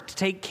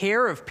take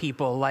care of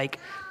people like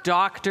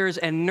doctors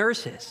and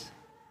nurses.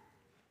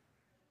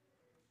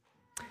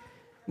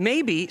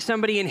 Maybe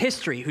somebody in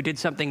history who did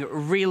something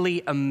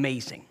really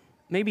amazing.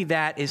 Maybe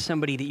that is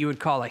somebody that you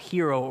would call a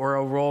hero or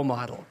a role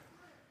model.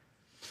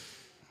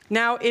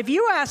 Now, if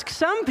you ask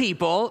some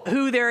people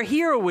who their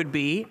hero would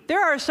be,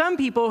 there are some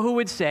people who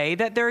would say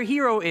that their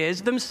hero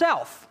is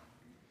themselves.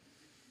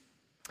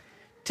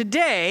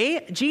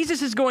 Today,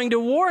 Jesus is going to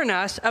warn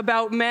us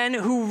about men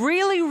who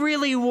really,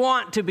 really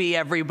want to be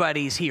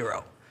everybody's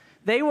hero.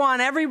 They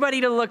want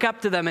everybody to look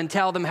up to them and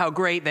tell them how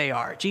great they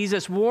are.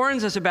 Jesus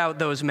warns us about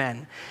those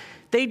men.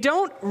 They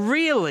don't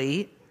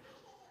really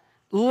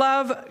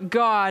love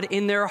God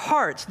in their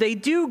hearts. They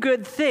do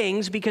good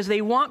things because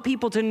they want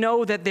people to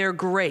know that they're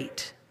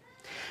great.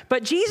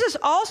 But Jesus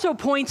also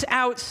points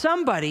out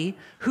somebody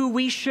who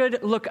we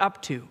should look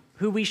up to,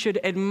 who we should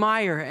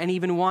admire and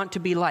even want to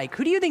be like.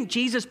 Who do you think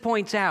Jesus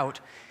points out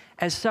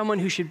as someone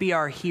who should be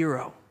our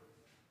hero?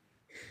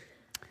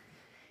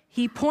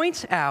 He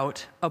points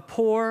out a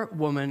poor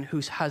woman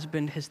whose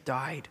husband has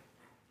died.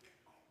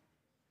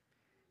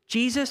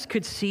 Jesus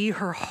could see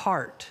her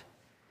heart,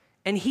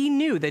 and he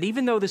knew that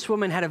even though this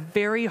woman had a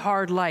very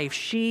hard life,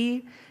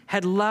 she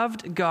had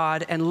loved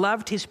God and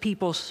loved his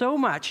people so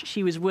much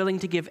she was willing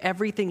to give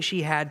everything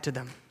she had to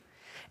them.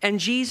 And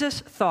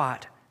Jesus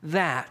thought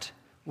that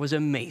was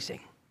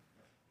amazing.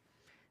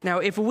 Now,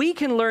 if we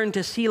can learn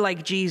to see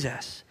like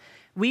Jesus,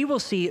 we will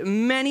see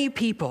many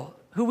people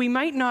who we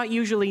might not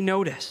usually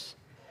notice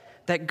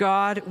that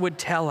God would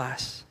tell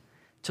us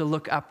to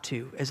look up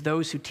to as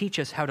those who teach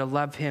us how to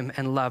love him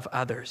and love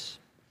others.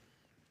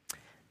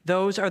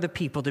 Those are the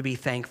people to be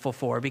thankful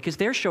for because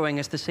they're showing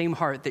us the same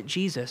heart that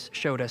Jesus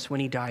showed us when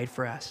he died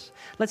for us.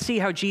 Let's see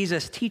how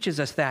Jesus teaches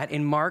us that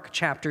in Mark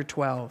chapter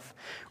 12.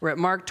 We're at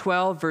Mark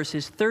 12,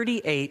 verses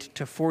 38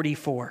 to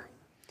 44.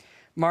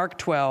 Mark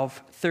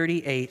 12,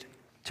 38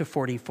 to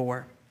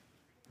 44.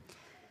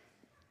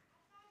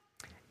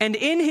 And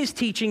in his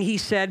teaching, he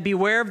said,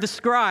 "Beware of the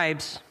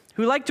scribes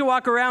who like to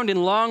walk around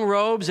in long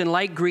robes and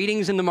like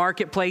greetings in the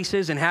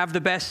marketplaces and have the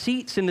best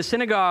seats in the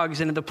synagogues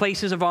and in the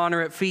places of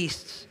honor at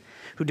feasts,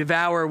 who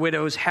devour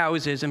widows'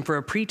 houses and for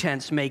a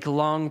pretense make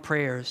long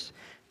prayers.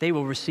 They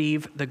will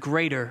receive the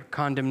greater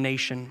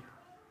condemnation."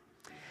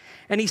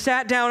 And he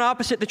sat down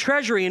opposite the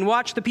treasury and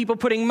watched the people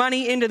putting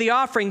money into the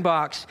offering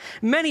box.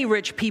 Many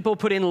rich people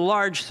put in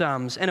large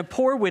sums, and a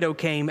poor widow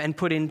came and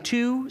put in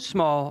 2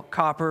 small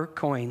copper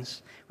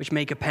coins, which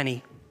make a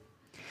penny.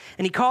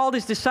 And he called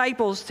his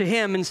disciples to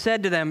him and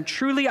said to them,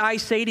 "Truly I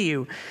say to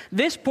you,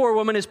 this poor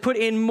woman has put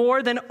in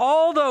more than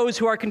all those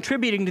who are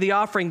contributing to the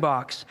offering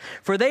box,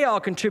 for they all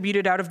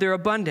contributed out of their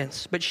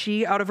abundance, but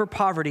she out of her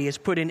poverty has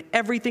put in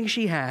everything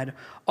she had,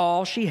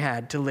 all she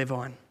had to live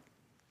on."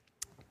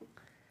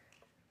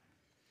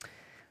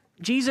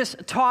 Jesus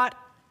taught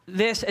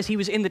this as he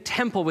was in the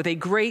temple with a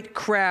great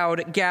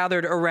crowd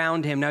gathered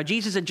around him. Now,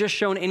 Jesus had just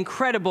shown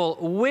incredible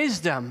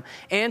wisdom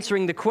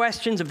answering the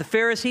questions of the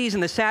Pharisees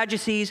and the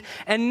Sadducees.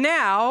 And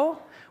now,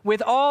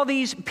 with all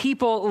these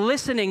people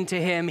listening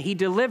to him, he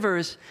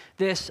delivers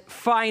this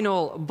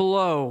final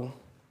blow.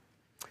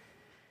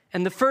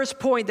 And the first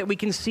point that we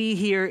can see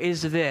here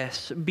is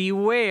this: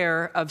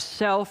 beware of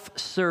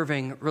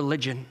self-serving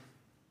religion.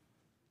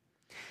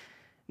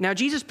 Now,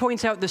 Jesus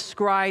points out the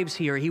scribes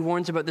here. He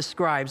warns about the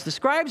scribes. The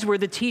scribes were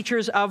the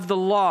teachers of the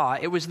law.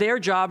 It was their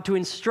job to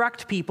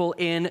instruct people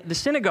in the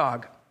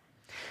synagogue.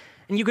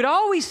 And you could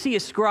always see a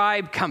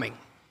scribe coming.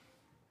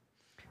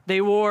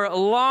 They wore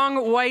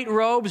long white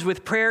robes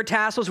with prayer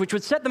tassels, which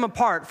would set them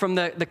apart from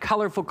the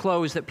colorful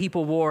clothes that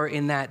people wore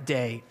in that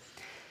day.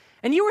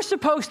 And you were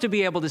supposed to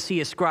be able to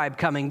see a scribe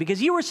coming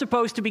because you were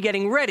supposed to be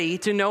getting ready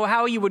to know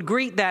how you would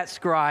greet that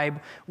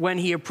scribe when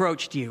he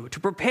approached you,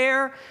 to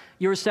prepare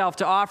yourself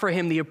to offer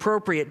him the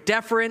appropriate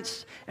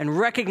deference and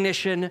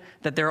recognition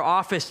that their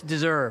office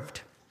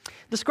deserved.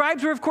 The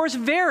scribes were, of course,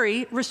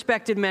 very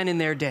respected men in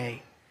their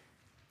day.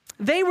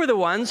 They were the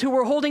ones who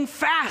were holding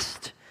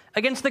fast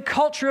against the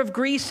culture of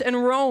Greece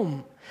and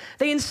Rome.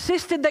 They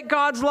insisted that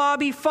God's law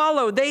be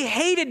followed. They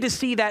hated to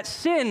see that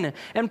sin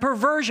and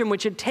perversion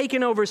which had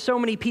taken over so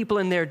many people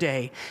in their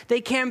day. They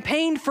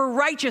campaigned for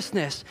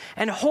righteousness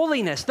and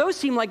holiness. Those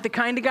seem like the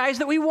kind of guys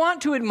that we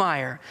want to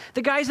admire.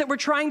 The guys that we're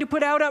trying to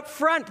put out up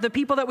front, the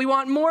people that we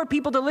want more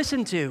people to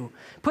listen to.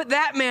 Put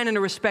that man in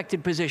a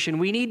respected position.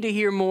 We need to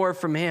hear more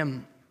from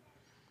him.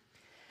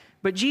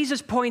 But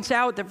Jesus points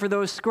out that for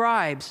those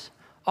scribes,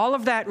 all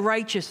of that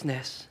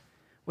righteousness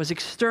was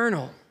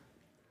external.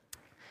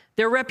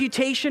 Their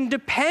reputation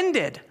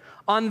depended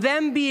on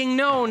them being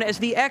known as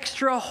the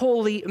extra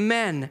holy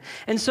men.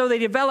 And so they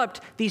developed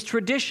these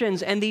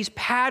traditions and these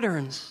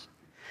patterns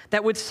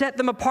that would set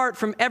them apart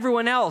from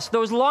everyone else.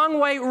 Those long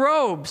white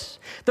robes,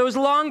 those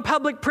long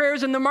public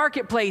prayers in the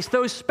marketplace,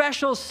 those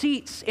special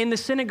seats in the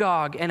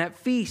synagogue and at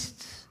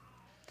feasts.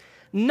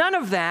 None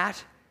of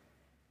that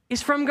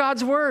is from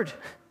God's word.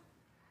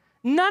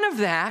 None of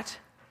that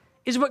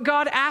is what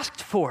God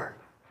asked for.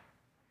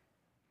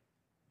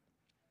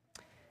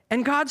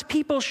 And God's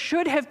people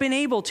should have been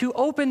able to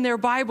open their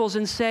Bibles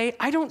and say,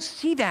 I don't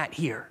see that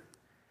here.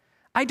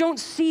 I don't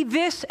see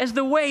this as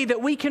the way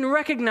that we can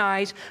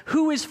recognize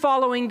who is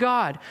following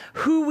God,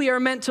 who we are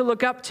meant to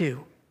look up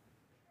to.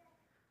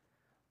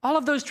 All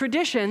of those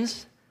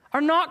traditions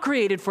are not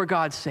created for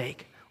God's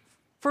sake.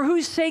 For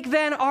whose sake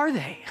then are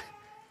they?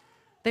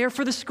 They are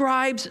for the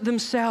scribes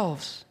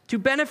themselves, to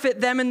benefit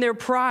them in their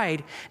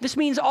pride. This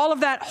means all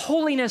of that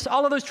holiness,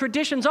 all of those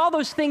traditions, all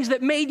those things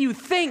that made you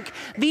think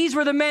these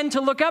were the men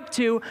to look up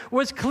to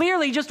was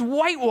clearly just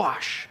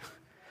whitewash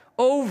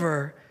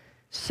over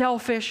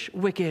selfish,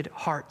 wicked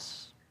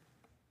hearts.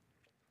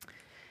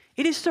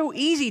 It is so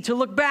easy to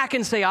look back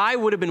and say, I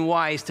would have been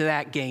wise to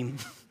that game.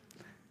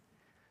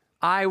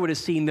 I would have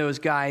seen those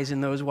guys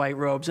in those white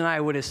robes, and I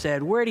would have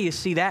said, where do you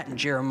see that in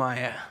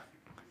Jeremiah?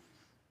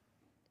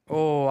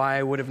 Oh,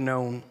 I would have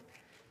known.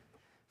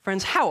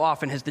 Friends, how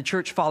often has the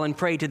church fallen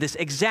prey to this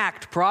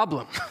exact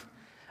problem?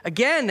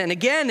 Again and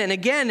again and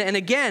again and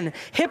again,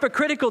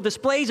 hypocritical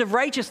displays of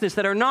righteousness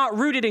that are not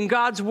rooted in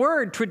God's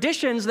word,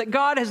 traditions that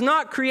God has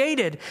not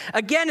created.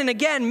 Again and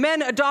again,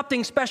 men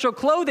adopting special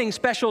clothing,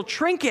 special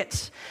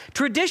trinkets,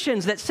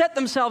 traditions that set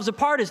themselves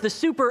apart as the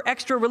super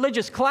extra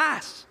religious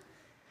class.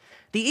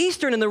 The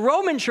Eastern and the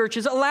Roman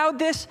churches allowed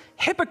this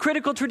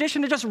hypocritical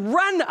tradition to just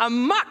run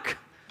amok.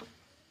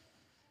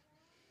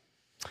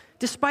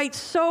 Despite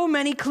so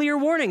many clear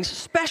warnings,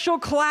 special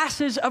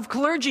classes of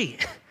clergy,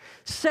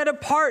 set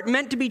apart,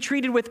 meant to be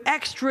treated with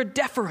extra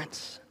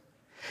deference.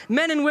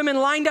 Men and women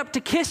lined up to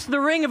kiss the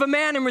ring of a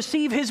man and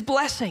receive his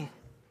blessing.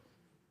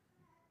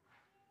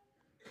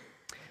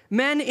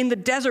 Men in the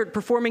desert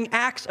performing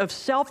acts of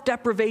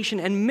self-deprivation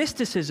and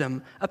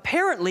mysticism,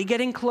 apparently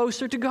getting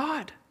closer to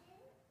God.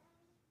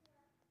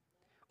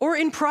 Or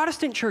in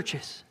Protestant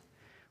churches,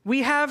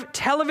 we have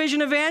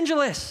television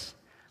evangelists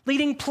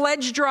leading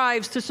pledge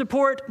drives to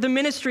support the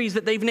ministries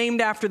that they've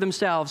named after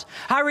themselves,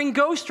 hiring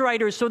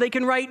ghostwriters so they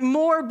can write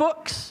more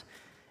books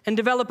and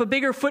develop a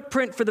bigger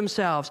footprint for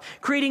themselves,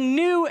 creating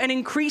new and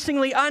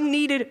increasingly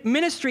unneeded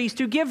ministries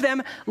to give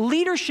them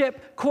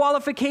leadership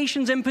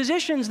qualifications and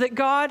positions that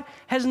God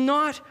has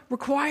not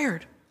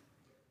required.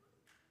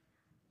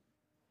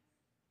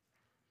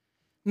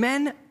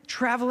 Men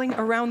traveling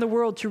around the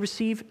world to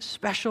receive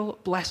special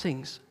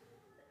blessings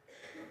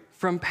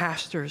from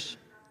pastors.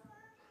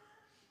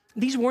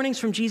 These warnings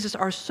from Jesus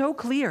are so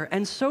clear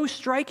and so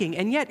striking,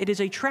 and yet it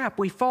is a trap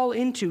we fall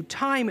into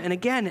time and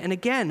again and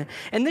again.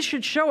 And this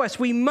should show us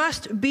we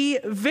must be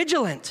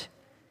vigilant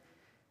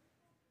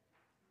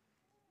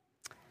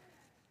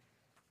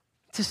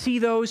to see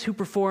those who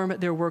perform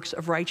their works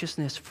of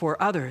righteousness for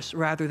others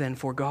rather than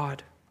for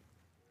God.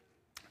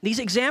 These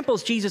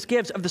examples Jesus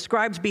gives of the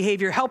scribes'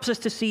 behavior helps us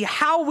to see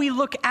how we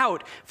look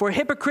out for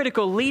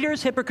hypocritical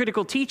leaders,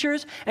 hypocritical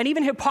teachers, and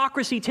even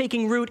hypocrisy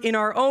taking root in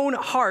our own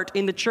heart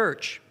in the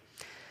church.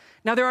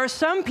 Now, there are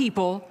some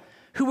people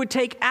who would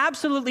take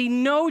absolutely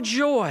no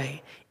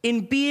joy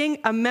in being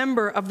a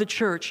member of the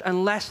church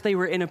unless they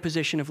were in a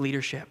position of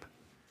leadership.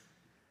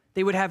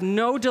 They would have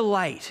no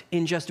delight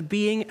in just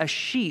being a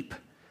sheep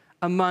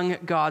among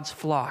God's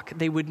flock.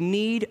 They would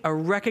need a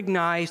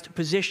recognized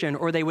position,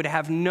 or they would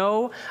have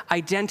no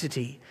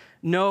identity,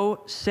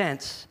 no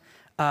sense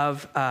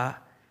of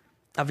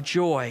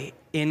joy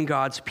in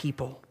God's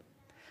people.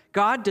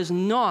 God does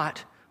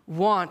not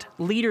want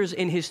leaders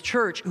in his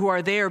church who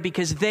are there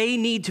because they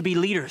need to be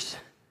leaders.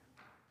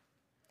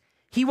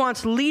 He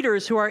wants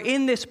leaders who are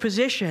in this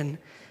position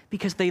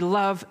because they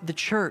love the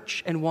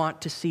church and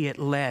want to see it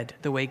led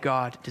the way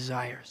God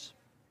desires.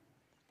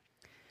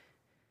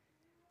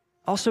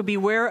 Also,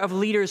 beware of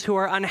leaders who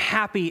are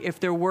unhappy if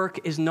their work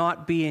is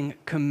not being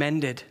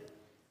commended.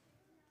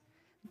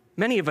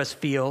 Many of us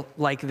feel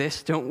like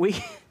this, don't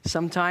we?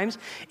 Sometimes.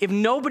 If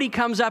nobody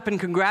comes up and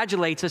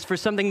congratulates us for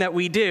something that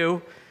we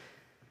do,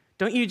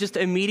 don't you just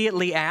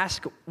immediately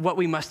ask what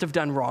we must have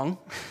done wrong?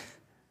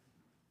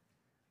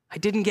 I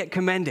didn't get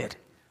commended.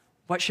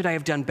 What should I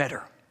have done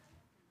better?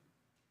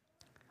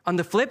 On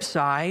the flip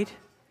side,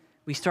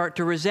 we start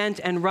to resent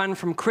and run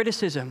from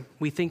criticism.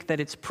 We think that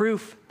it's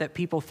proof that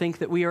people think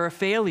that we are a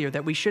failure,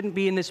 that we shouldn't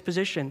be in this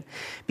position.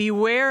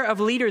 Beware of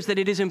leaders that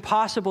it is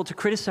impossible to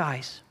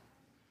criticize.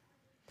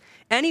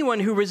 Anyone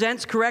who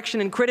resents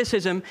correction and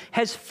criticism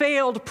has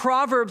failed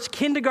Proverbs'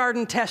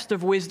 kindergarten test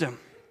of wisdom,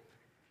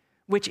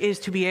 which is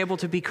to be able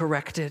to be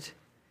corrected.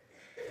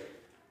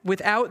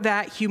 Without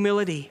that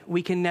humility,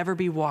 we can never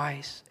be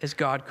wise as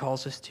God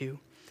calls us to.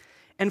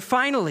 And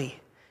finally,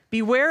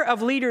 beware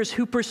of leaders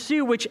who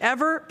pursue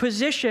whichever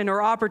position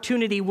or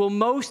opportunity will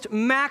most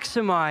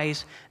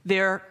maximize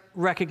their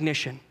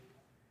recognition,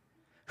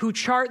 who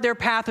chart their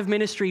path of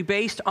ministry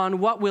based on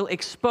what will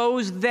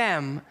expose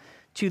them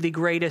to the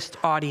greatest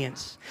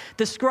audience.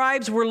 The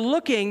scribes were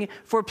looking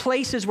for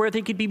places where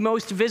they could be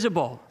most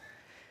visible.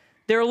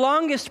 Their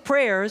longest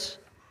prayers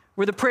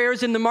were the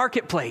prayers in the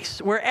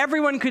marketplace, where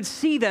everyone could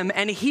see them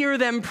and hear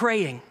them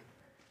praying.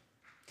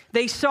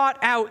 They sought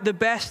out the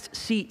best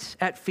seats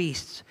at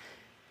feasts.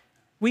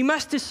 We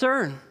must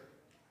discern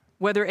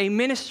whether a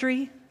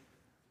ministry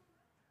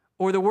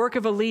or the work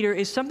of a leader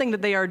is something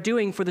that they are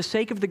doing for the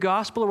sake of the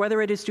gospel, or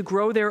whether it is to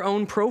grow their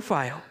own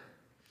profile.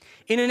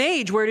 In an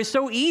age where it is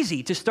so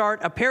easy to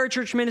start a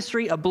parachurch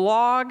ministry, a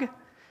blog,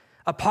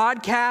 a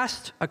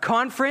podcast, a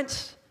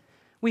conference,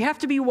 we have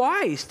to be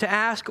wise to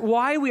ask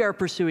why we are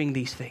pursuing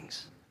these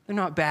things. They're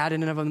not bad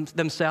in and of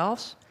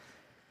themselves.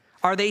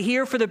 Are they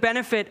here for the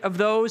benefit of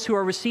those who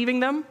are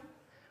receiving them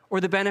or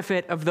the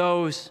benefit of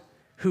those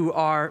who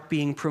are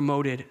being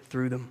promoted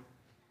through them?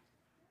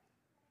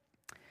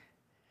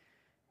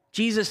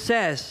 Jesus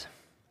says,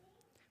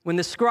 when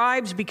the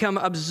scribes become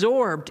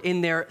absorbed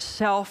in their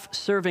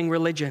self-serving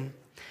religion,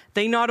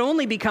 they not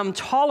only become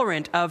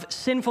tolerant of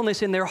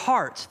sinfulness in their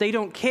hearts, they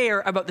don't care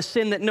about the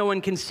sin that no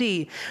one can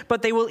see,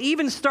 but they will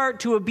even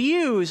start to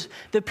abuse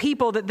the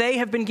people that they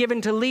have been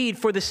given to lead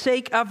for the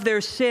sake of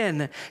their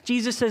sin.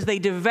 Jesus says they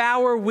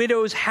devour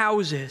widows'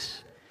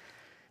 houses.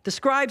 The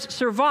scribes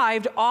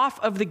survived off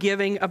of the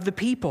giving of the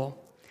people.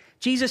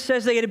 Jesus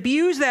says they had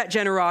abused that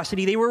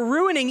generosity. They were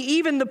ruining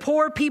even the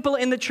poor people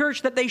in the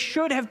church that they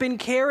should have been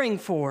caring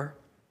for.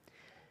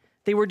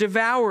 They were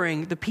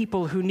devouring the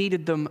people who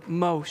needed them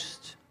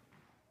most.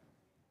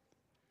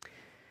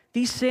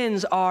 These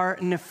sins are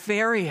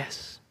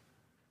nefarious,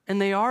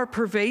 and they are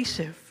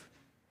pervasive.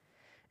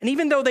 And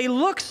even though they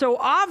look so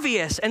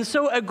obvious and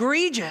so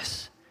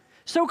egregious,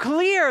 so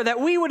clear that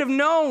we would have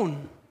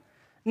known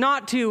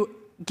not to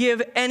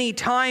give any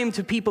time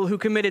to people who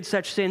committed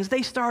such sins,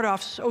 they start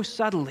off so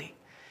subtly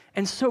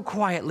and so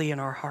quietly in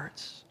our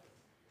hearts.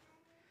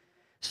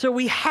 So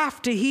we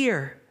have to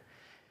hear.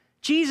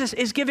 Jesus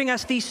is giving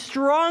us the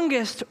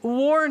strongest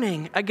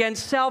warning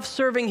against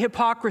self-serving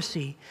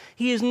hypocrisy.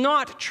 He is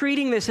not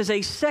treating this as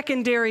a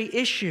secondary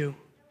issue.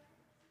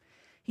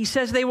 He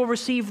says they will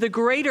receive the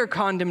greater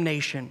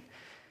condemnation.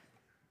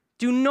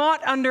 Do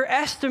not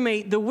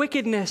underestimate the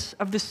wickedness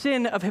of the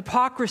sin of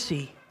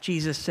hypocrisy,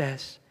 Jesus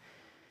says.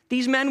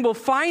 These men will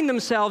find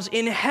themselves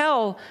in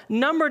hell,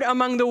 numbered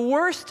among the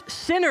worst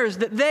sinners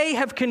that they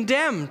have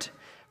condemned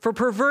for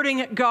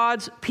perverting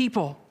God's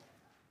people.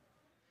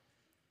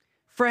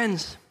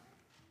 Friends,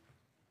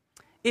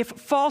 if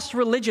false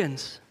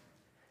religions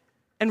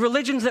and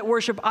religions that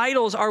worship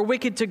idols are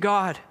wicked to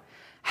God,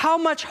 how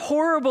much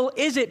horrible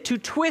is it to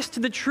twist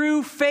the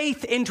true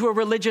faith into a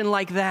religion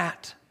like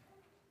that?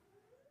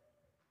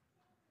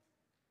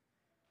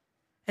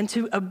 And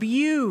to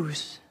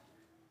abuse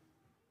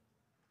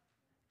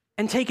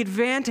and take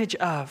advantage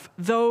of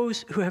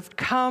those who have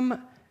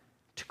come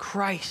to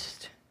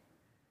Christ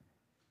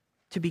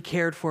to be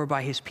cared for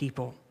by his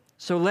people.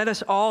 So let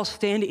us all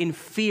stand in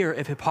fear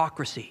of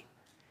hypocrisy,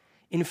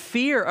 in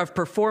fear of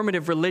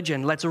performative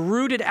religion. Let's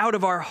root it out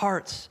of our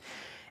hearts,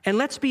 and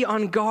let's be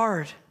on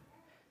guard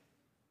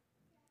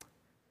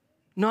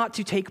not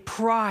to take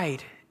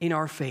pride in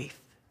our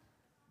faith,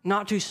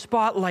 not to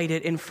spotlight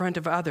it in front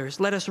of others.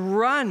 Let us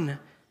run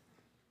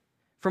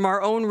from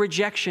our own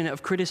rejection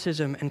of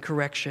criticism and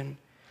correction.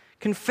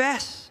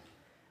 Confess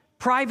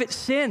private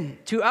sin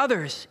to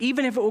others,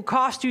 even if it will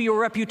cost you your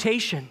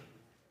reputation.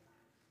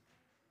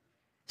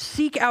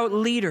 Seek out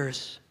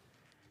leaders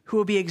who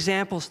will be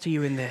examples to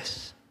you in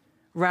this,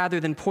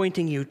 rather than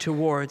pointing you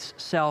towards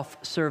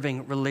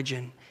self-serving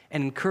religion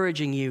and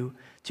encouraging you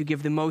to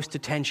give the most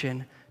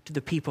attention to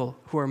the people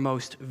who are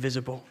most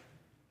visible.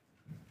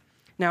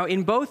 Now,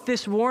 in both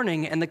this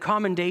warning and the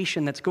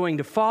commendation that's going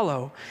to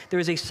follow, there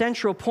is a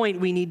central point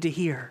we need to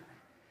hear.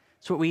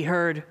 It's what we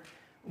heard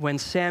when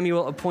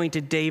Samuel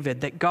appointed David,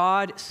 that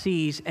God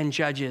sees and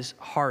judges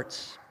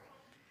hearts.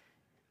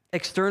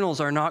 Externals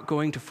are not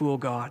going to fool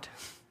God.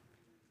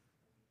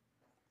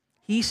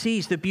 He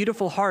sees the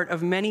beautiful heart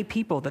of many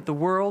people that the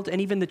world and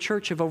even the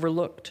church have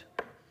overlooked.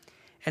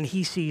 And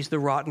he sees the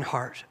rotten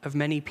heart of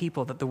many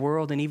people that the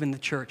world and even the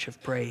church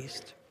have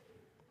praised.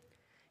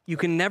 You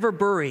can never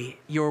bury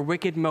your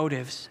wicked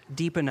motives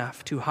deep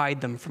enough to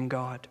hide them from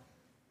God.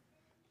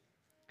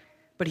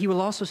 But he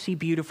will also see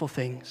beautiful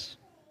things,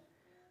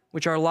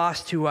 which are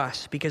lost to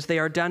us because they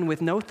are done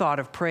with no thought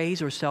of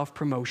praise or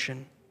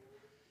self-promotion.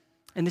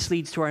 And this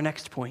leads to our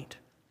next point.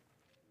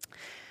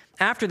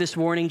 After this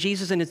warning,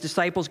 Jesus and his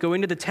disciples go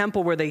into the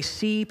temple where they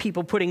see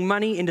people putting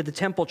money into the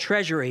temple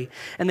treasury,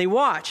 and they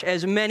watch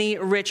as many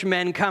rich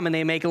men come and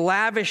they make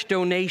lavish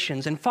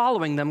donations, and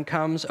following them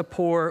comes a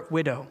poor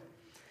widow.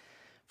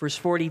 Verse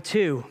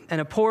 42,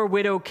 and a poor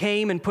widow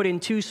came and put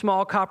in 2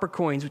 small copper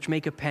coins, which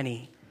make a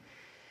penny.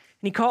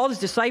 And he called his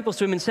disciples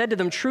to him and said to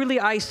them, truly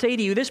I say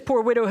to you, this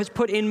poor widow has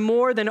put in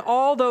more than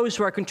all those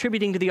who are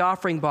contributing to the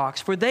offering box,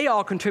 for they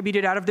all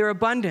contributed out of their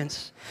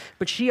abundance.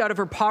 But she out of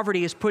her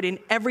poverty has put in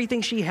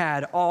everything she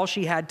had, all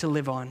she had to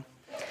live on.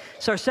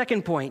 So our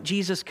second point,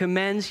 Jesus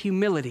commends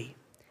humility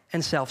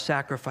and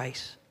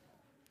self-sacrifice.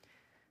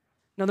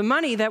 Now the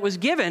money that was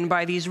given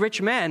by these rich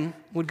men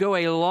would go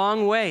a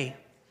long way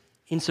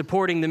in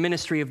supporting the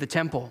ministry of the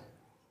temple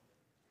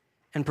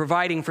and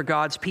providing for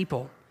God's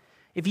people.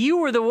 If you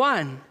were the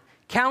one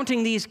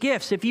counting these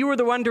gifts, if you were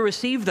the one to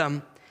receive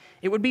them,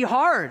 it would be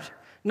hard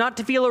not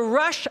to feel a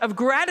rush of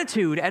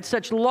gratitude at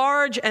such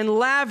large and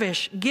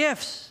lavish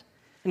gifts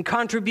and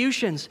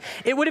contributions.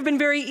 It would have been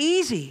very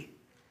easy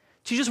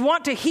to just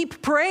want to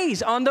heap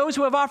praise on those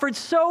who have offered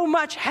so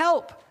much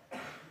help.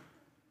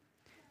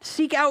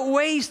 Seek out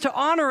ways to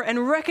honor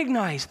and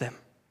recognize them.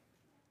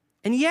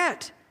 And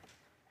yet,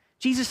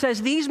 Jesus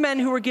says these men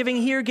who were giving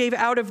here gave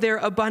out of their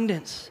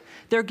abundance.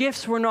 Their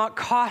gifts were not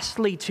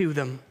costly to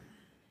them.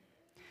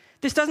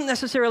 This doesn't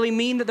necessarily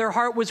mean that their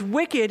heart was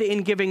wicked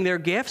in giving their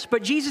gifts,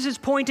 but Jesus is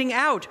pointing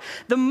out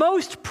the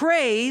most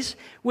praise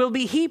will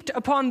be heaped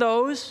upon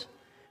those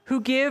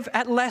who give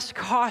at less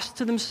cost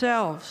to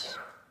themselves.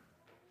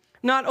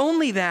 Not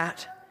only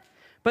that,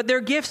 but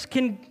their gifts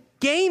can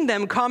gain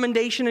them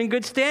commendation and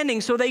good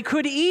standing, so they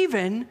could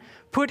even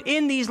put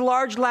in these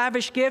large,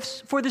 lavish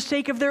gifts for the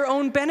sake of their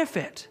own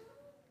benefit.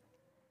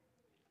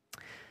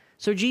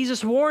 So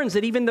Jesus warns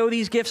that even though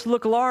these gifts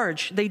look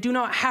large, they do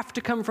not have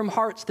to come from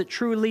hearts that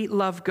truly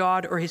love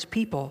God or his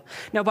people.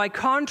 Now, by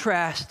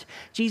contrast,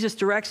 Jesus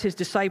directs his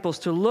disciples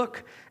to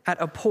look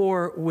at a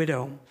poor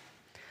widow,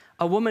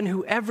 a woman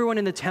who everyone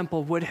in the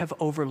temple would have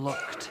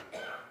overlooked.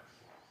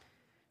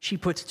 She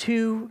puts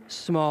 2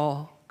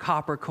 small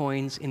copper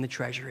coins in the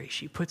treasury.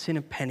 She puts in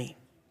a penny.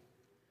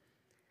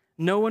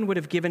 No one would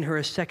have given her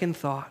a second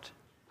thought.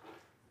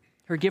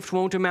 Her gift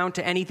won't amount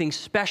to anything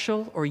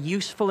special or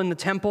useful in the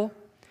temple.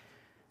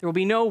 There will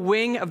be no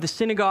wing of the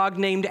synagogue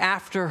named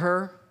after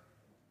her.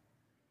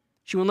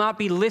 She will not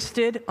be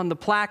listed on the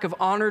plaque of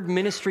honored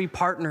ministry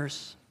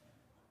partners.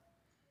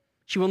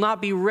 She will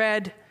not be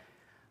read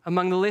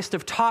among the list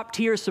of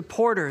top-tier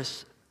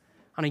supporters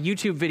on a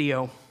YouTube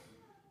video.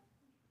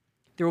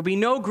 There will be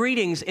no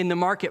greetings in the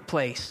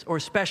marketplace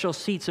or special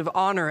seats of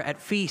honor at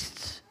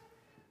feasts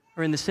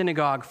or in the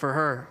synagogue for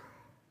her.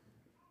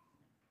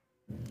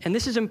 And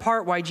this is in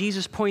part why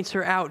Jesus points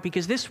her out,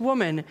 because this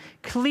woman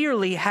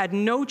clearly had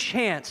no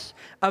chance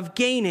of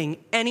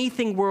gaining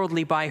anything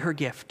worldly by her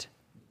gift.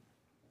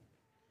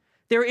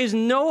 There is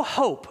no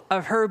hope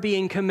of her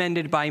being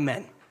commended by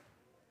men.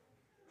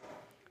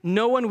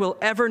 No one will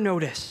ever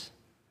notice.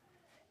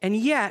 And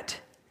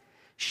yet,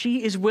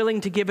 she is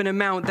willing to give an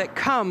amount that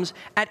comes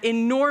at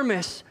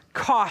enormous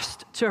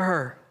cost to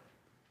her.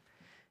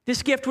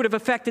 This gift would have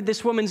affected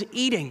this woman's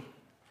eating,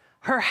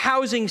 her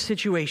housing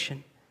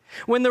situation.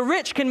 When the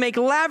rich can make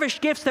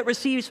lavish gifts that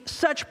receive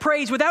such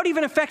praise without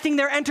even affecting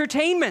their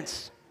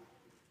entertainments,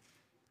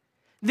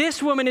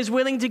 this woman is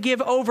willing to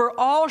give over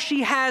all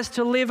she has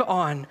to live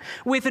on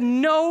with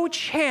no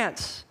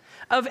chance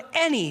of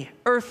any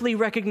earthly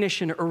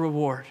recognition or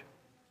reward.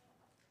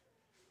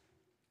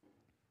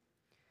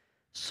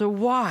 So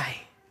why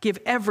give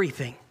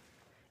everything,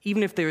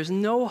 even if there is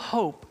no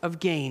hope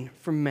of gain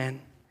from men?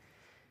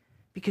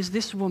 Because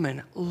this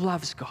woman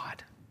loves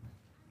God,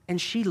 and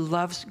she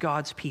loves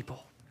God's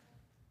people.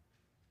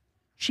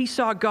 She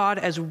saw God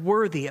as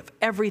worthy of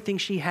everything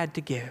she had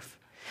to give,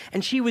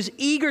 and she was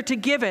eager to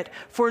give it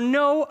for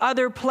no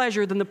other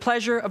pleasure than the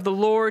pleasure of the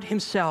Lord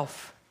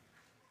himself.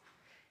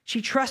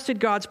 She trusted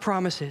God's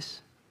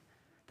promises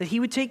that he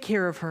would take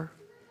care of her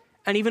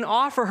and even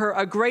offer her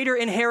a greater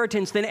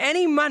inheritance than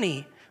any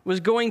money was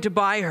going to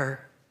buy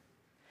her.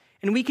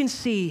 And we can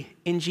see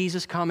in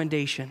Jesus'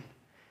 commendation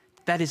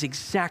that is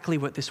exactly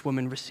what this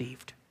woman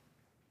received.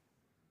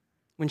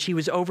 When she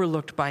was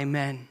overlooked by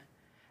men,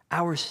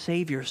 our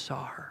Savior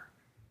saw her.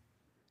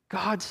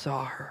 God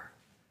saw her,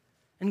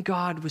 and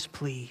God was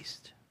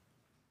pleased.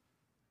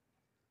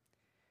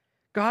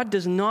 God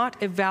does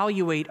not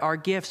evaluate our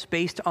gifts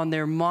based on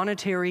their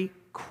monetary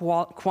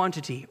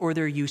quantity or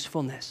their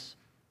usefulness.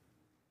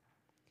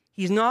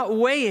 He's not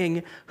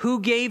weighing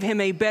who gave him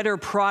a better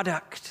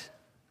product.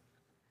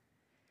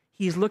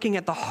 He's looking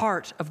at the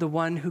heart of the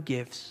one who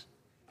gives.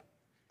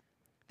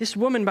 This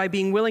woman, by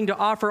being willing to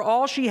offer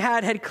all she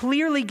had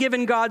clearly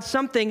given God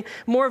something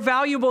more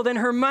valuable than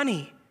her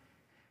money.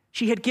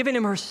 She had given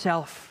him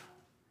herself.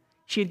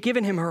 She had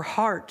given him her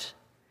heart.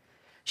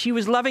 She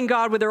was loving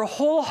God with her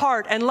whole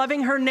heart and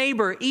loving her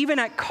neighbor, even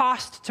at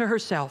cost to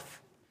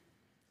herself.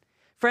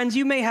 Friends,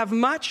 you may have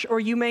much or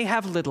you may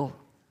have little.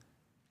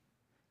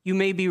 You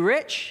may be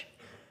rich,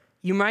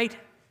 you might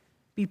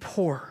be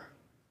poor.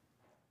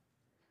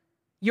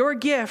 Your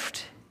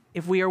gift,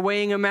 if we are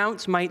weighing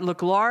amounts, might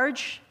look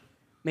large,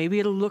 maybe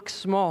it'll look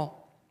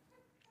small.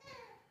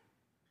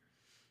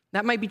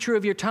 That might be true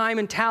of your time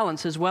and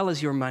talents as well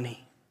as your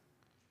money.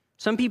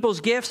 Some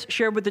people's gifts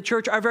shared with the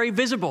church are very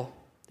visible.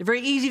 They're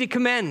very easy to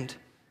commend.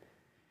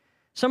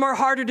 Some are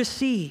harder to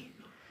see.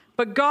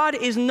 But God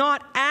is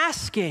not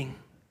asking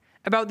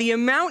about the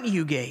amount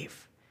you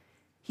gave.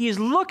 He is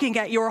looking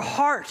at your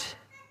heart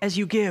as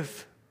you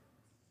give.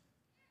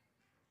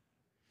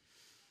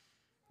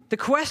 The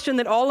question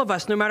that all of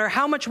us, no matter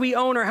how much we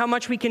own or how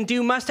much we can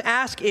do, must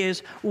ask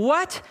is,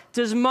 what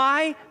does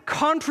my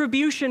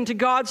contribution to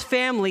God's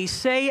family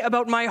say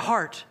about my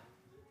heart?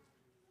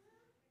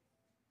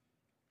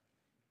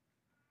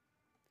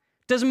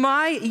 Does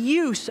my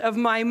use of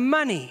my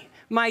money,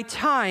 my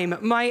time,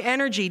 my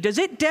energy, does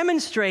it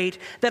demonstrate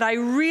that I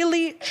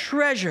really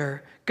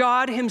treasure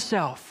God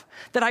himself?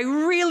 That I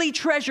really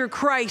treasure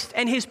Christ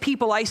and his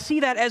people? I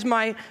see that as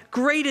my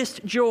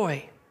greatest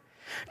joy.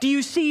 Do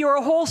you see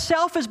your whole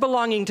self as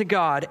belonging to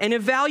God and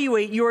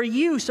evaluate your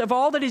use of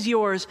all that is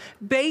yours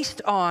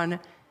based on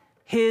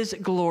his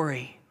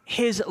glory,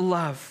 his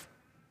love?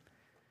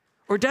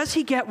 Or does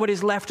he get what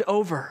is left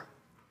over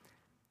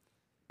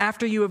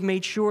after you have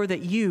made sure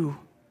that you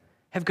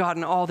have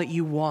gotten all that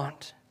you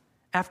want,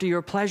 after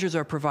your pleasures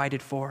are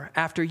provided for,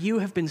 after you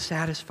have been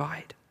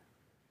satisfied?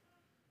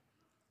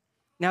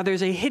 Now,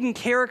 there's a hidden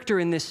character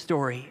in this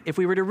story. If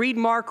we were to read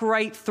Mark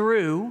right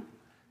through,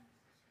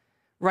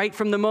 right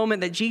from the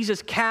moment that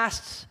Jesus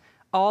casts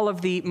all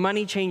of the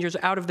money changers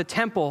out of the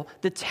temple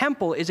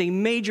is a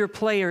major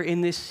player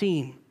in this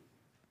scene.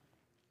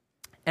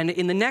 And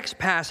in the next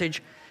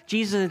passage,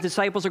 Jesus and his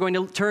disciples are going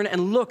to turn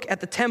and look at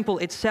the temple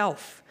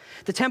itself.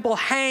 The temple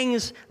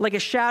hangs like a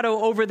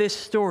shadow over this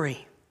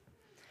story.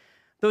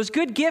 Those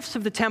good gifts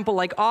of the temple,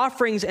 like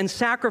offerings and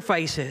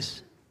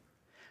sacrifices,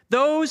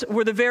 those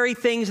were the very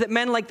things that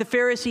men like the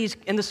Pharisees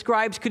and the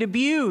scribes could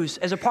abuse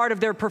as a part of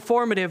their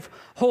performative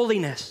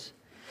holiness.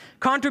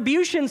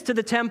 Contributions to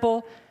the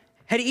temple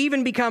had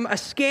even become a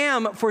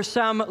scam for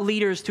some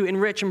leaders to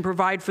enrich and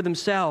provide for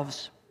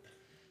themselves.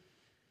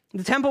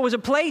 The temple was a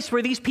place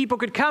where these people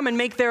could come and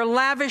make their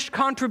lavish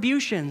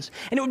contributions,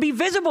 and it would be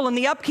visible in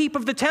the upkeep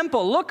of the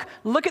temple.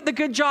 Look at the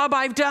good job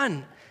I've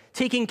done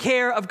taking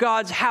care of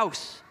God's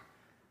house.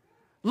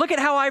 Look at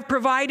how I've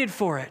provided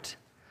for it.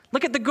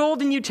 Look at the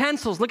golden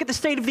utensils. Look at the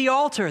state of the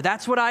altar.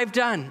 That's what I've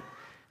done.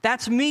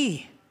 That's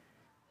me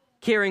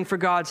caring for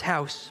God's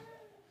house.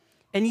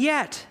 And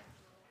yet,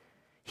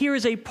 here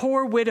is a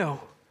poor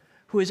widow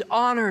who has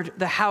honored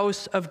the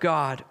house of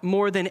God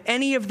more than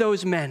any of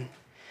those men,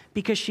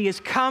 because she has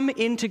come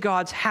into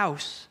God's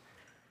house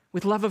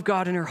with love of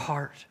God in her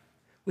heart,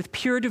 with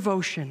pure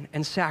devotion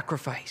and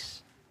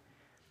sacrifice.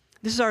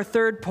 This is our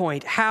third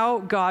point, how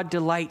God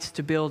delights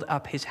to build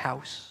up his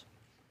house.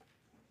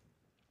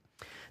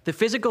 The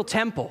physical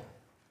temple,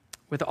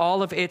 with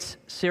all of its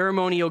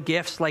ceremonial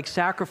gifts like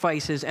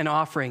sacrifices and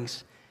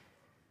offerings,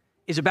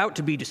 is about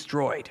to be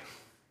destroyed.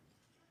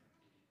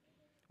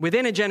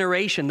 Within a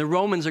generation, the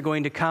Romans are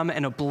going to come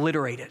and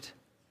obliterate it.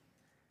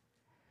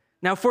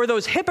 Now, for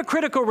those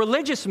hypocritical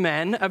religious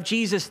men of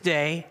Jesus'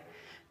 day,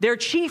 their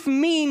chief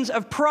means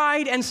of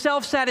pride and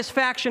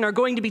self-satisfaction are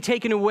going to be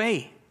taken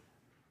away.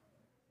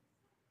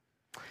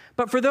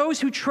 But for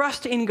those who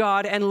trust in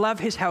God and love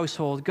his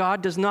household,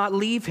 God does not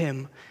leave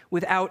him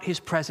without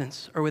his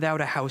presence or without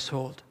a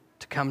household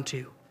to come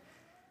to.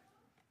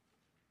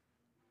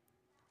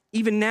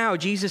 Even now,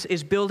 Jesus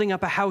is building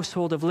up a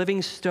household of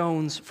living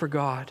stones for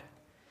God.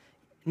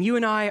 And you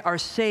and I are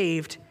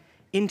saved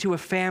into a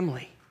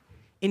family,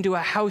 into a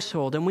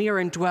household, and we are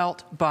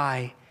indwelt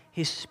by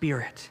his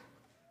Spirit.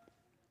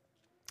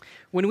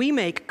 When we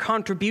make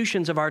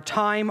contributions of our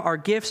time, our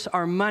gifts,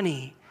 our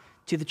money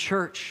to the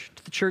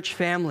church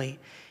family,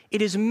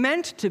 it is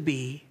meant to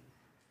be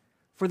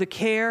for the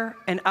care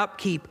and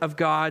upkeep of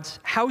God's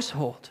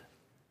household,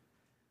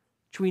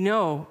 which we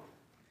know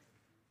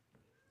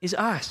is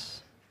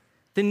us,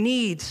 the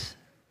needs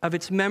of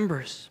its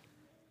members,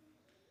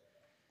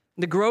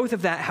 the growth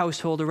of that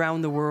household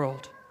around the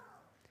world.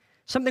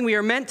 Something we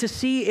are meant to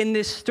see in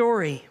this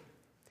story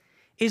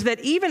is that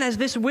even as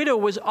this widow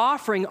was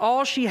offering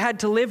all she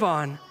had to live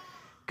on,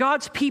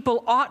 God's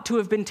people ought to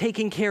have been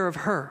taking care of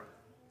her.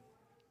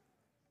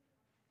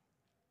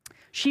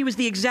 She was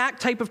the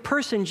exact type of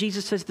person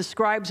Jesus says the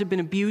scribes have been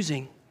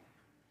abusing.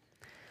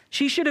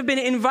 She should have been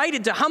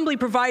invited to humbly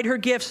provide her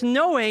gifts,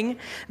 knowing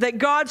that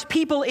God's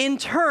people in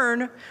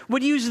turn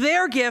would use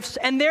their gifts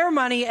and their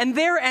money and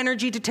their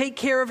energy to take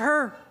care of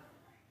her.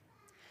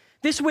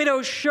 This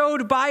widow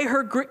showed by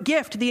her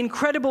gift the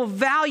incredible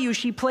value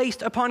she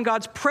placed upon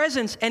God's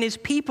presence and his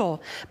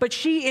people, but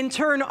she in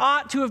turn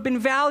ought to have been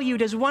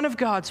valued as one of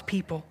God's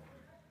people.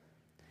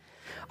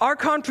 Our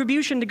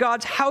contribution to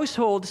God's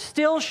household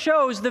still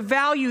shows the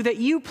value that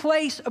you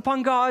place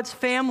upon God's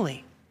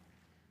family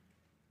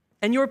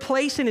and your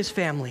place in his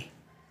family.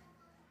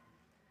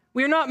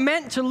 We are not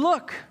meant to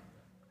look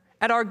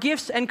at our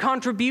gifts and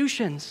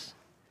contributions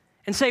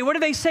and say, what do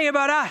they say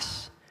about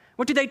us?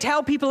 What do they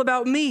tell people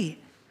about me?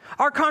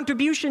 Our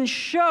contributions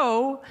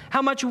show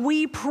how much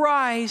we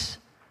prize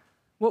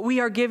what we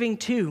are giving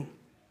to.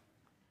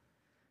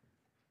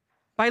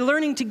 By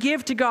learning to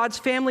give to God's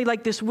family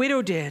like this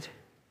widow did,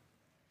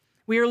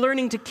 we are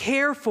learning to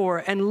care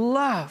for and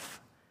love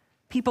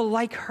people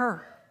like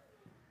her.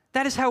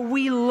 That is how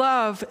we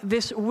love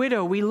this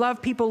widow. We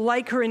love people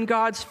like her in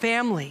God's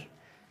family.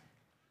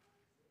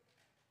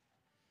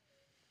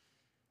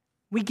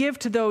 We give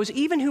to those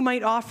even who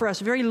might offer us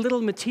very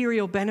little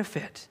material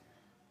benefit,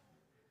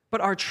 but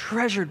are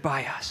treasured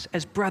by us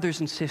as brothers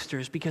and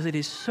sisters because it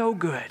is so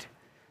good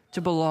to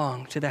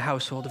belong to the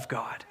household of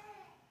God.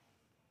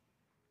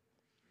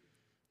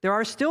 There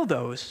are still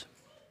those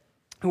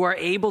who are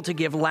able to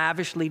give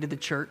lavishly to the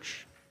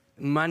church,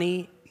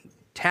 money,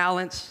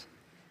 talents,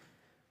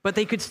 but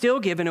they could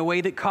still give in a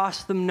way that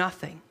costs them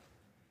nothing.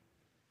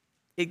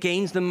 It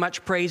gains them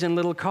much praise and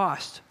little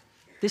cost.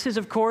 This is,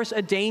 of course,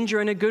 a danger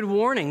and a good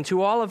warning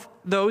to all of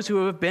those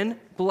who have been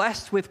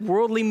blessed with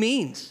worldly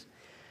means.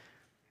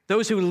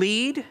 Those who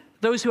lead,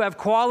 those who have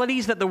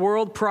qualities that the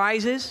world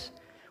prizes,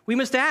 We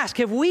must ask,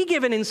 have we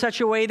given in such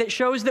a way that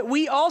shows that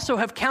we also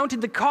have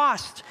counted the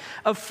cost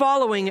of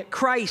following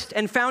Christ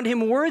and found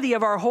him worthy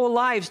of our whole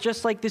lives,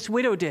 just like this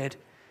widow did?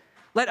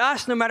 Let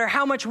us, no matter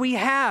how much we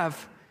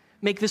have,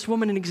 make this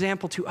woman an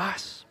example to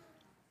us.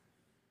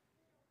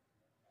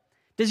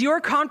 Does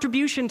your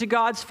contribution to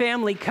God's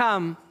family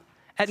come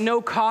at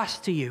no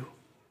cost to you?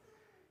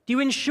 Do you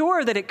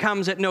ensure that it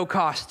comes at no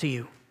cost to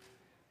you?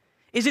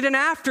 Is it an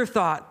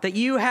afterthought that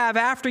you have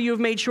after you have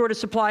made sure to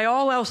supply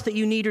all else that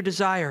you need or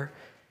desire?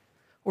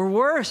 Or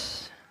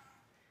worse,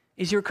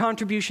 is your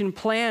contribution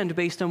planned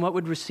based on what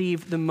would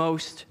receive the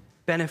most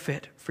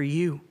benefit for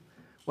you,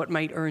 what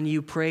might earn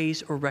you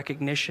praise or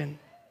recognition?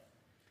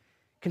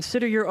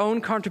 Consider your own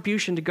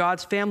contribution to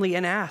God's family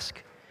and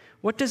ask,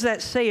 what does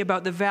that say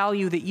about the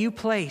value that you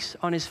place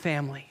on his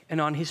family and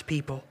on his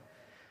people?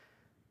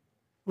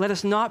 Let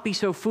us not be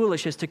so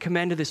foolish as to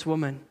commend this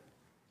woman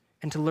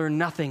and to learn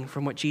nothing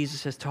from what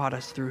Jesus has taught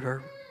us through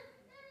her.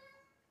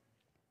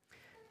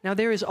 Now,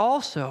 there is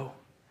also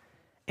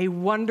a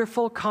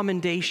wonderful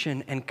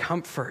commendation and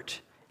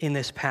comfort in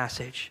this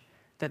passage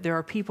that there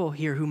are people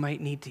here who might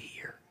need to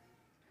hear.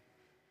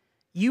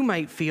 You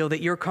might feel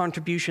that your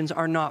contributions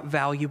are not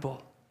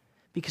valuable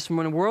because from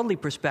a worldly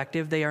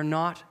perspective, they are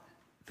not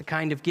the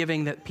kind of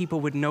giving that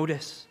people would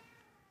notice.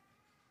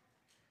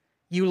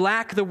 You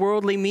lack the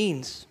worldly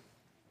means,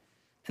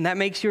 and that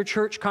makes your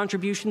church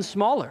contribution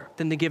smaller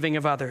than the giving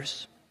of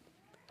others.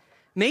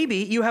 Maybe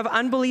you have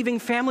unbelieving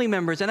family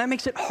members, and that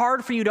makes it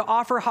hard for you to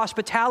offer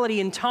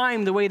hospitality and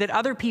time the way that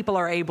other people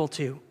are able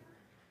to.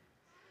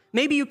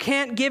 Maybe you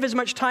can't give as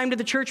much time to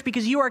the church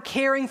because you are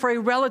caring for a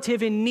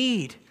relative in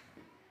need.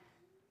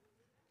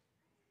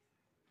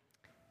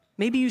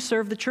 Maybe you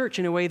serve the church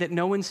in a way that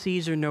no one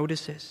sees or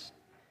notices.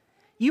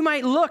 You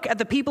might look at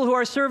the people who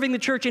are serving the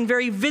church in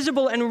very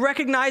visible and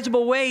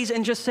recognizable ways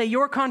and just say,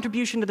 your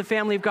contribution to the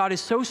family of God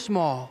is so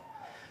small,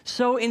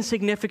 so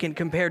insignificant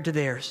compared to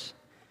theirs.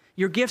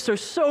 Your gifts are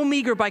so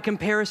meager by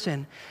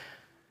comparison.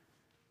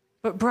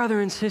 But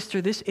brother and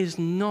sister, this is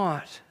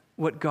not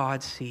what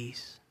God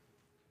sees.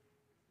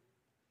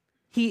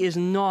 He is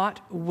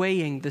not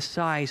weighing the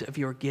size of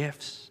your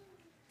gifts.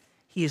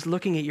 He is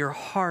looking at your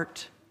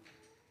heart.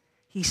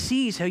 He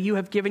sees how you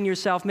have given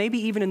yourself, maybe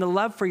even in the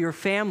love for your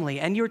family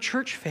and your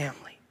church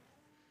family,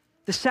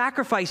 the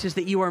sacrifices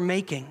that you are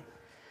making.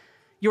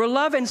 Your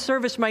love and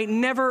service might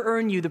never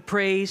earn you the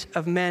praise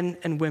of men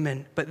and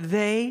women, but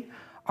they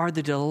are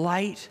the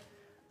delight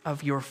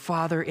of your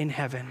Father in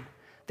heaven.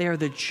 They are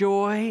the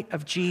joy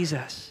of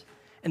Jesus,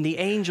 and the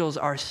angels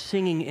are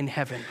singing in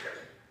heaven.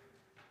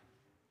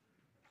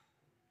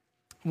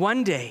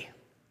 One day,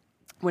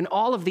 when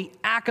all of the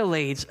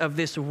accolades of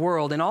this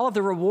world and all of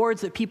the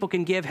rewards that people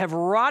can give have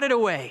rotted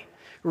away,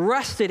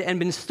 rusted and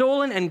been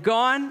stolen and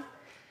gone,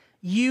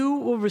 you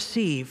will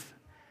receive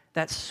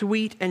that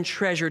sweet and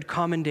treasured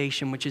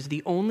commendation, which is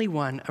the only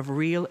one of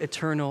real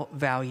eternal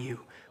value.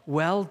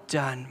 Well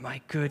done,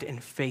 my good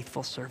and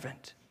faithful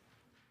servant.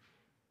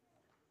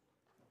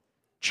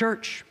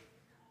 Church,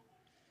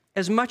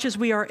 as much as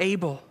we are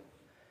able,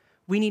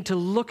 we need to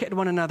look at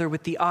one another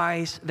with the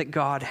eyes that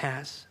God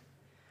has.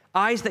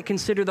 Eyes that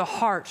consider the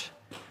heart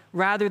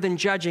rather than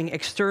judging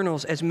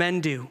externals as men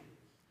do.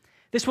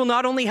 This will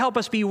not only help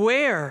us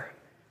beware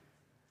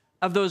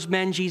of those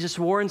men Jesus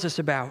warns us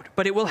about,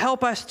 but it will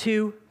help us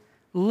to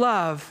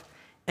love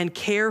and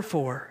care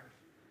for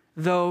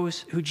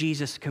those who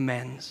Jesus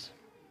commends.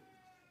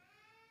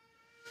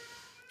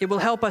 It will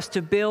help us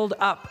to build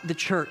up the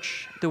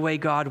church the way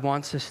God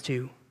wants us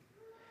to.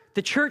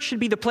 The church should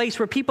be the place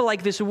where people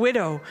like this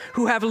widow,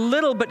 who have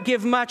little but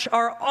give much,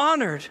 are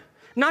honored.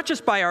 Not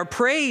just by our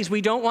praise,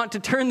 we don't want to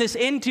turn this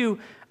into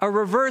a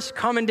reverse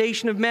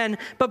commendation of men,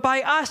 but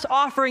by us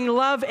offering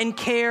love and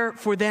care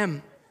for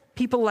them,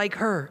 people like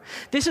her.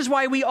 This is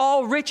why we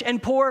all, rich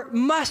and poor,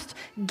 must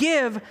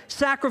give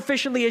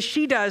sacrificially as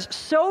she does,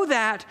 so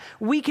that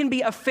we can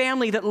be a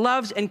family that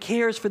loves and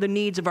cares for the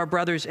needs of our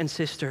brothers and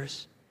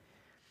sisters.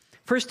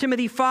 1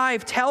 Timothy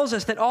 5 tells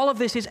us that all of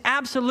this is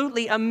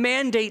absolutely a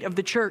mandate of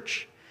the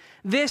church.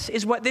 This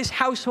is what this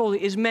household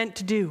is meant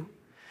to do.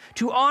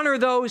 To honor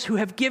those who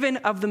have given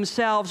of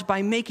themselves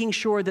by making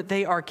sure that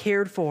they are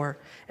cared for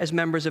as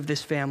members of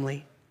this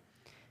family.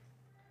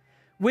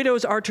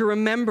 Widows are to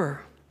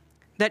remember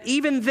that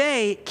even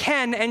they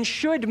can and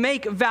should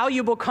make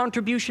valuable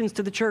contributions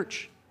to the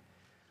church.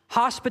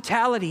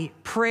 Hospitality,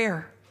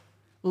 prayer,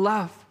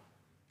 love.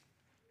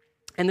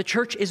 And the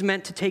church is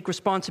meant to take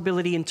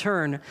responsibility in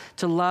turn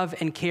to love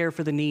and care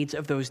for the needs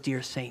of those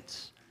dear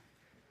saints.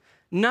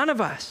 None of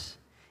us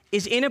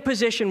is in a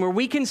position where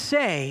we can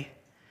say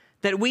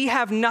that we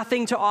have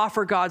nothing to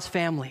offer God's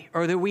family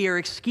or that we are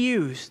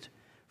excused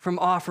from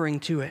offering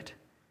to it.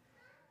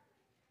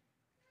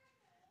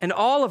 And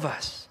all of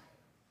us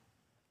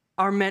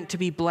are meant to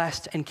be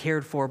blessed and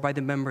cared for by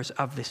the members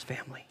of this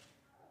family.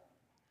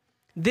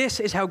 This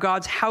is how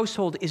God's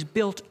household is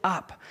built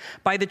up,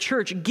 by the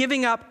church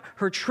giving up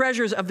her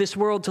treasures of this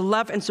world to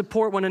love and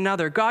support one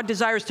another. God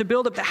desires to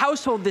build up the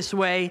household this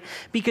way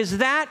because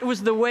that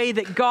was the way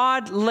that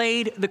God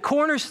laid the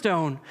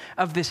cornerstone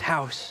of this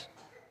house.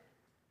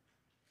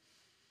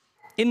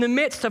 in the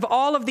midst of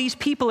all of these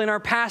people in our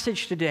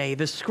passage today,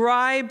 the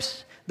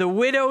scribes, the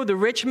widow, the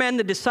rich men,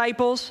 the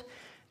disciples,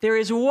 there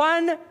is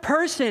one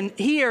person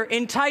here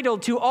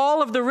entitled to all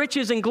of the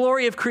riches and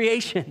glory of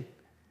creation.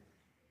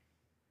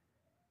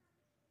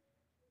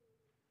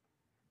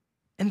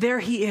 And there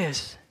he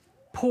is,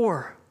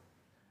 poor,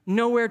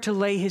 nowhere to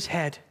lay his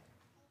head.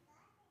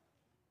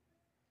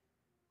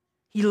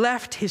 He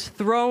left his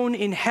throne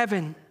in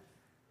heaven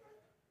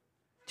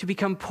to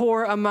become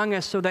poor among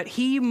us so that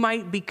he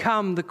might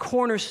become the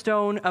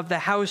cornerstone of the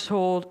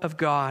household of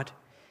God.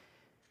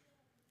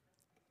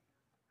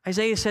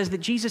 Isaiah says that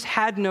Jesus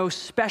had no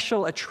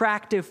special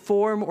attractive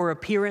form or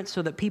appearance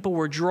so that people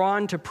were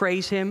drawn to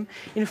praise him.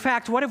 In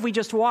fact, what have we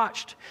just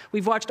watched?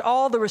 We've watched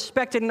all the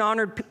respected and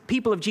honored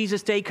people of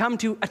Jesus' day come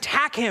to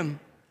attack him,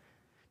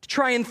 to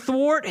try and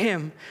thwart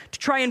him, to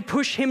try and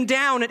push him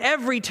down at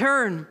every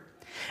turn.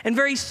 And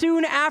very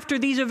soon after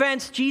these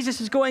events,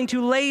 Jesus is going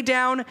to lay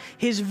down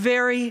his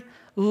very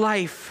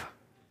life.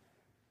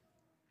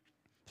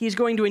 He is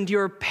going to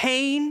endure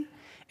pain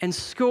and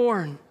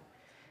scorn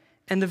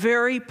and the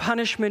very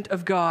punishment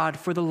of God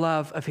for the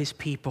love of his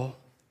people.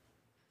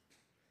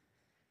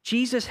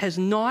 Jesus has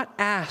not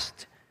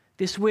asked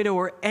this widow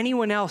or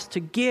anyone else to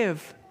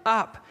give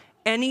up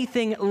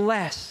anything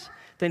less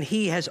than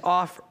he has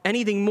offered,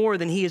 anything more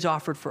than he has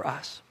offered for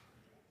us.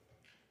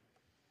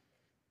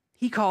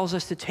 He calls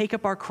us to take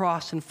up our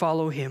cross and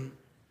follow him.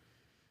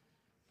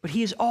 But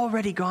he has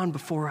already gone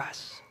before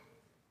us.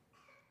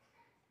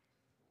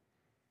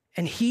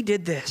 And he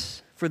did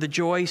this for the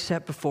joy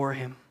set before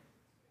him.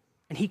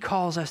 And he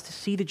calls us to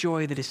see the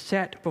joy that is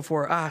set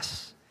before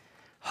us,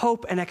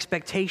 hope and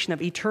expectation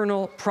of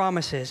eternal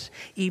promises,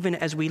 even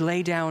as we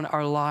lay down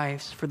our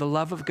lives for the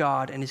love of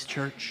God and his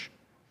church.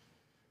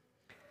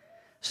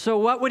 So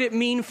what would it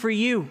mean for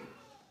you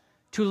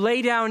to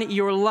lay down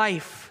your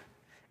life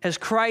as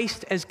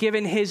Christ has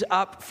given his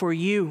up for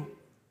you?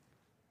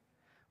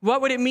 What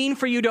would it mean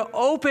for you to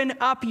open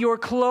up your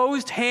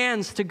closed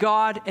hands to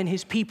God and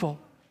his people?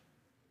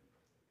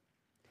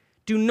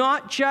 Do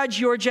not judge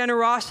your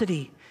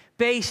generosity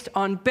based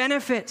on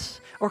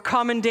benefits or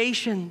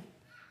commendation.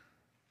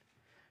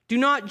 Do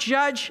not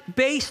judge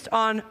based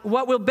on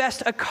what will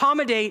best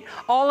accommodate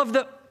all of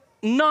the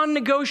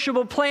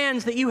non-negotiable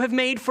plans that you have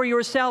made for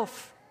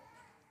yourself.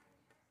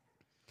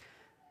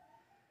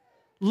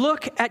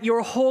 Look at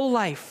your whole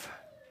life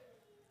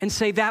and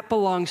say, that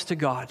belongs to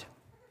God.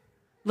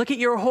 Look at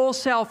your whole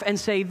self and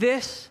say,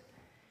 this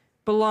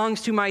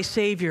belongs to my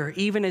Savior,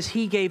 even as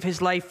he gave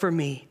his life for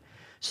me.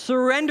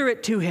 Surrender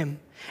it to him.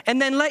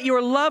 And then let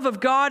your love of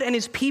God and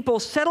his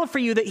people settle for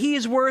you that he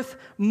is worth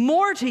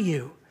more to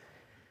you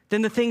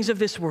than the things of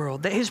this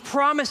world, that his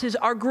promises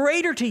are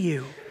greater to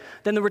you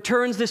than the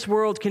returns this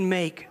world can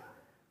make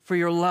for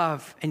your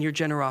love and your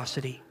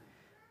generosity.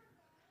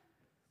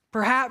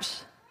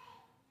 Perhaps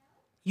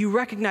you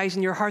recognize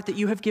in your heart that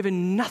you have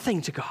given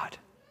nothing to God.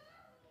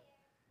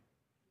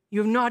 You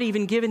have not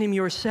even given him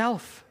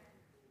yourself.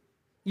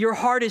 Your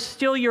heart is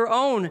still your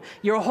own.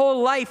 Your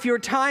whole life, your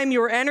time,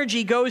 your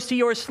energy goes to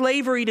your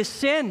slavery to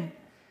sin.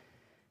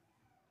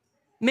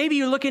 Maybe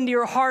you look into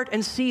your heart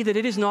and see that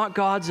it is not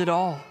God's at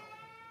all.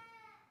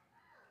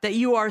 That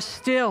you are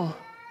still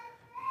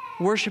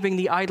worshiping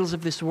the idols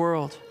of this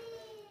world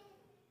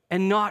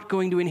and not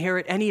going to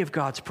inherit any of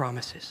God's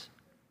promises.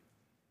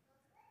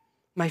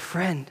 My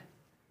friend,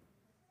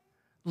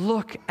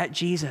 look at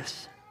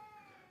Jesus.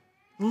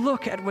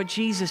 Look at what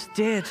Jesus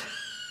did.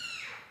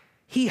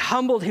 He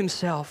humbled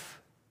himself.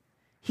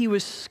 He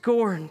was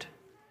scorned.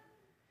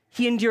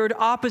 He endured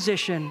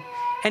opposition,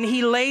 and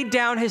he laid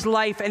down his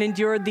life and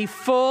endured the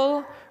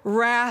full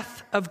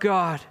wrath of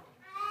God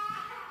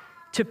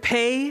to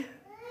pay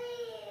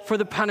for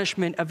the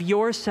punishment of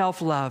your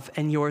self-love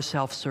and your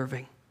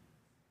self-serving.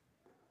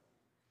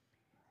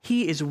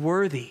 He is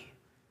worthy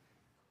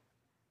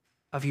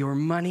of your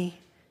money,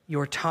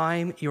 your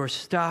time, your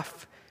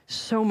stuff,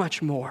 so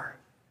much more.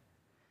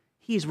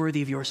 He is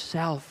worthy of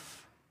yourself.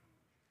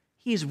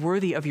 He is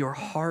worthy of your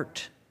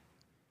heart.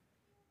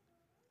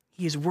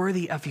 He is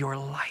worthy of your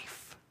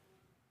life.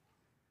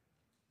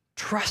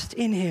 Trust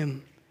in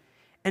him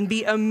and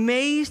be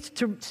amazed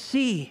to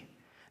see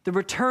the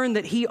return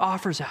that he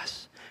offers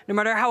us. No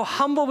matter how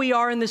humble we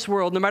are in this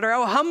world, no matter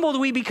how humbled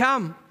we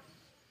become,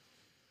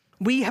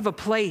 we have a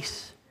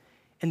place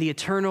in the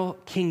eternal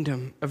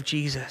kingdom of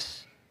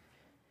Jesus.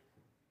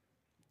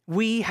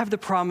 We have the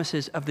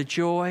promises of the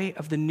joy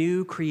of the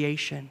new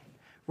creation,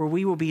 where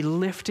we will be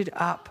lifted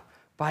up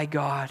by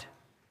God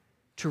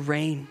to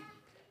reign.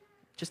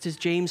 Just as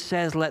James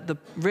says, let the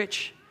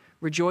rich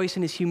rejoice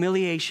in his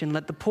humiliation,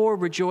 let the poor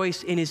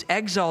rejoice in his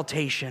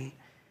exaltation.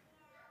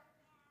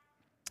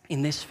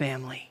 In this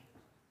family,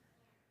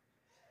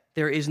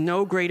 there is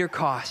no greater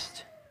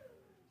cost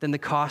than the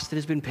cost that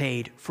has been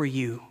paid for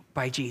you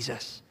by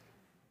Jesus.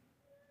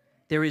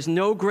 There is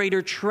no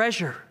greater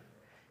treasure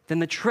than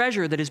the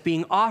treasure that is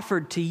being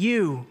offered to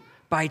you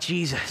by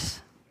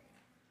Jesus.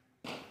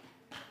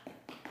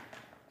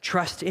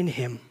 Trust in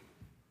him.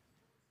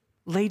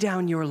 lay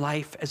down your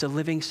life as a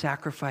living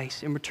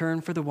sacrifice in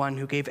return for the one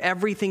who gave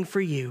everything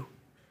for you,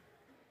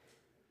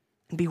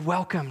 and be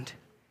welcomed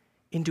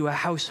into a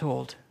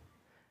household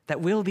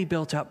that will be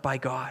built up by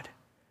God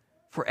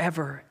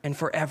forever and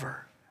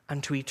forever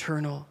unto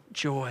eternal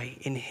joy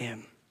in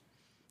him.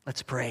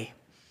 Let's pray.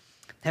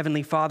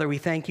 Heavenly Father, we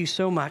thank you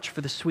so much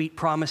for the sweet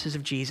promises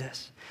of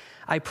Jesus.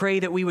 I pray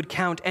that we would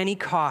count any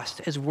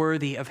cost as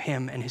worthy of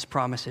him and his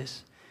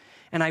promises.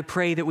 And I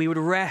pray that we would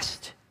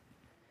rest,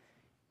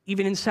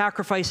 even in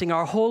sacrificing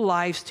our whole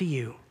lives to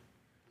you,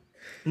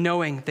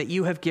 knowing that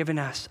you have given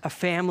us a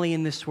family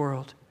in this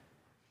world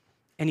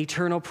and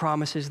eternal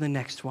promises in the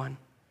next one.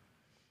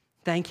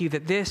 Thank you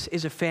that this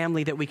is a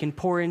family that we can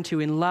pour into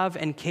in love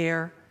and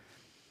care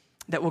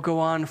that will go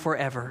on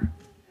forever.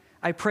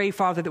 I pray,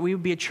 Father, that we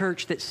would be a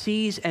church that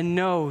sees and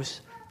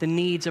knows the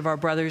needs of our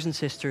brothers and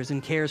sisters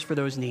and cares for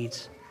those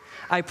needs.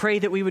 I pray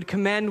that we would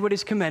commend what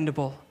is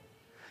commendable,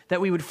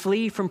 that we would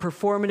flee from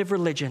performative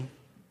religion,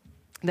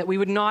 that we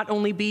would not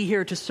only be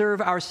here to serve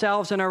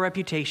ourselves and our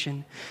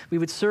reputation, we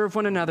would serve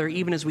one another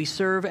even as we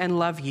serve and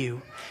love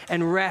you,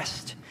 and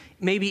rest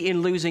maybe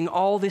in losing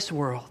all this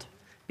world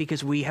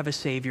because we have a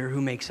Savior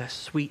who makes us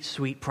sweet,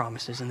 sweet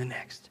promises in the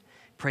next.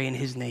 Pray in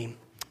his name.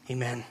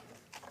 Amen.